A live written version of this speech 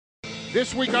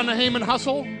This week on the Heyman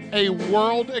Hustle, a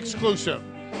world exclusive.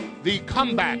 The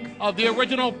comeback of the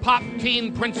original pop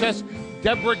teen princess,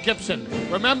 Deborah Gibson.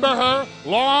 Remember her?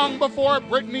 Long before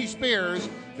Britney Spears,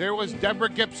 there was Deborah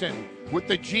Gibson with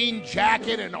the jean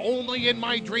jacket and Only in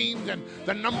My Dreams and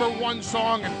the #1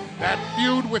 song and that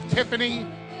feud with Tiffany.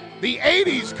 The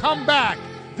 80s come back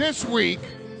this week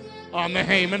on the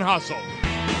Heyman Hustle.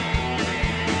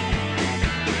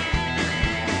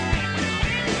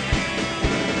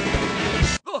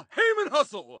 The Heyman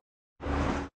Hustle.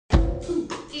 Who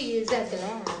is that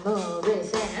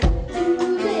glamorous and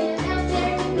who's it out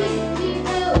there to make me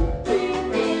know?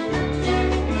 Bring them out there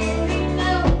to make me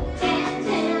know. And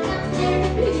tell out there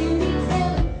to make me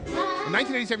know. In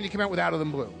 1987, you came out with Out of the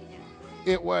Blue.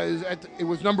 It was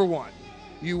 #1.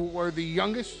 You were the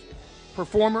youngest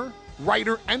performer,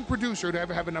 writer, and producer to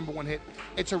ever have a #1 hit.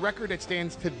 It's a record that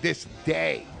stands to this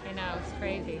day. I know, it's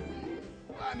crazy.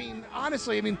 I mean,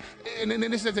 honestly, and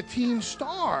this as a teen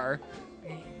star,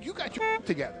 you got your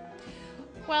together.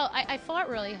 Well, I fought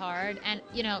really hard, and,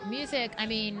 you know, music, I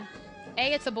mean,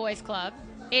 it's a boys' club.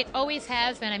 It always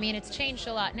has been. I mean, it's changed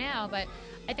a lot now, but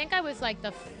I think I was like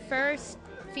the first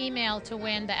female to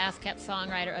win the ASCAP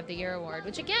Songwriter of the Year award,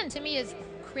 which, again, to me is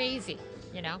crazy,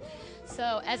 you know?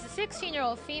 So as a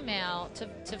 16-year-old female,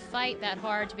 to fight that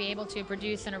hard, to be able to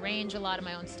produce and arrange a lot of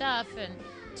my own stuff and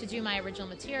to do my original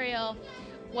material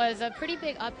was a pretty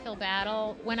big uphill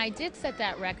battle. When I did set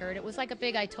that record, it was like a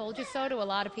big I told you so to a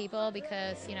lot of people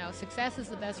because, you know, success is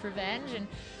the best revenge. And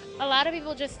a lot of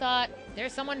people just thought,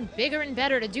 there's someone bigger and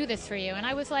better to do this for you. And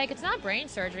I was like, it's not brain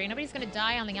surgery. Nobody's going to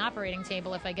die on the operating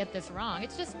table if I get this wrong.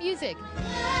 It's just music.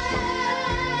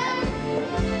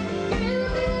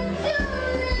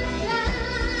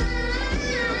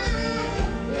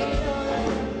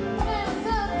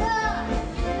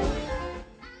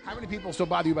 How many people still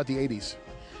bother you about the 80s?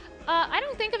 I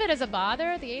don't think of it as a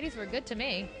bother. The 80s were good to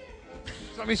me.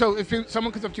 So, I mean, so if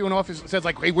someone comes up to you in office and says,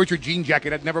 like, hey, where's your jean jacket?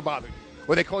 That never bothered you.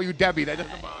 Or they call you Debbie. That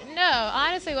doesn't bother you. No,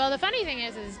 honestly, well, the funny thing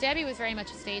is Debbie was very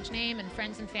much a stage name, and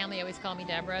friends and family always call me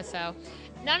Deborah, so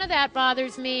none of that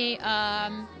bothers me.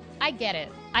 I get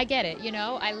it, you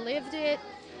know? I lived it.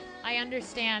 I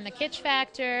understand the kitsch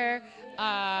factor.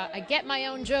 I get my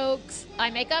own jokes. I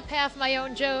make up half my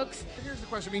own jokes. Here's the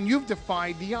question. I mean, you've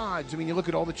defied the odds. I mean, you look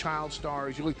at all the child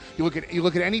stars. You look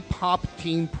at any pop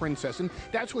teen princess, and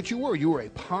that's what you were. You were a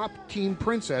pop teen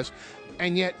princess,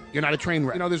 and yet you're not a train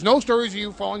wreck. You know, there's no stories of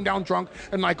you falling down drunk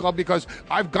in a nightclub because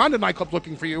I've gone to nightclubs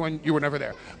looking for you, and you were never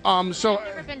there. So I've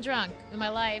never been drunk in my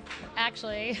life,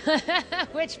 actually,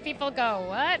 which people go,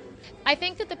 what? I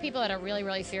think that the people that are really,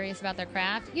 really serious about their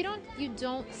craft, you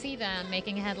don't see them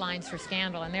making headlines for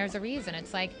scandal, and there's a reason.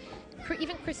 It's like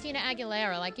even Christina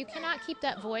Aguilera, like you cannot keep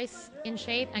that voice in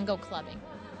shape and go clubbing.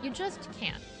 You just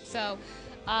can't. So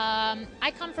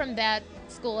I come from that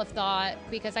school of thought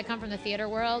because I come from the theater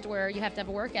world where you have to have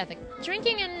a work ethic.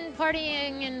 Drinking and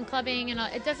partying and clubbing, and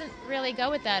it doesn't really go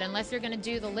with that unless you're going to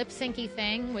do the lip-syncy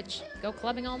thing, which go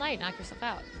clubbing all night, knock yourself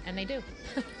out. And they do.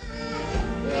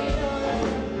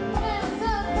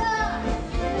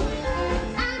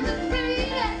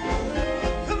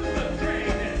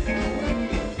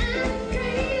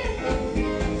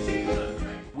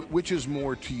 which is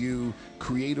more to you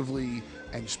creatively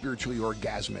and spiritually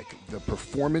orgasmic, the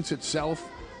performance itself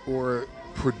or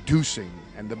producing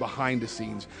and the behind the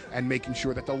scenes and making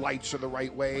sure that the lights are the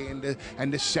right way and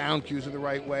the sound cues are the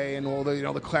right way and all the, you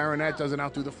know, the clarinet doesn't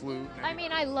outdo the flute? I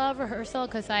mean, I love rehearsal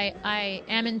because I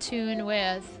am in tune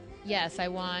with, yes, I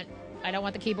don't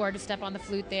want the keyboard to step on the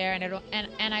flute there,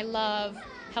 and I love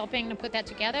helping to put that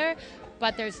together,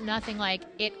 but there's nothing like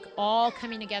it all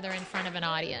coming together in front of an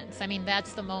audience. I mean,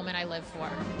 that's the moment I live for.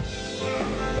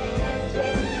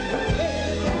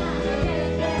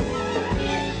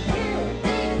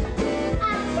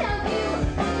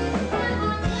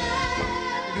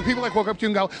 Do people like walk up to you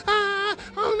and go,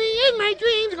 only in my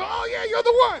dreams? Go, oh yeah, you're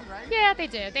the one, right? Yeah, they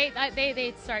do.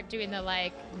 They start doing the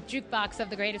like jukebox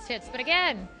of the greatest hits. But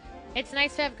again, it's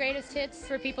nice to have greatest hits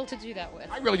for people to do that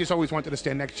with. I really just always wanted to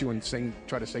stand next to you and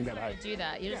try to sing that high. Do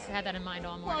that. You just had that in mind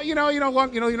all morning.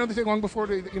 Well, they say long before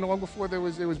there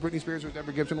was Britney Spears, there was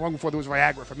Deborah Gibson. Long before there was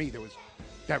Viagra, for me there was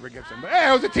Deborah Gibson. But hey,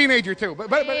 I was a teenager too. But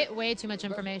way too much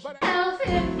information.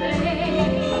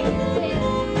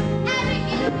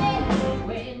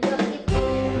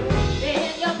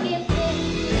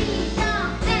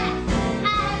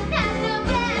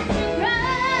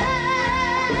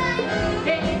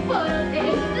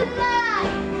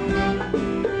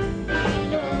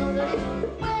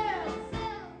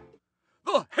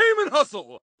 The Heyman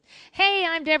Hustle. Hey,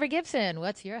 I'm Deborah Gibson.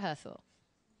 What's your hustle?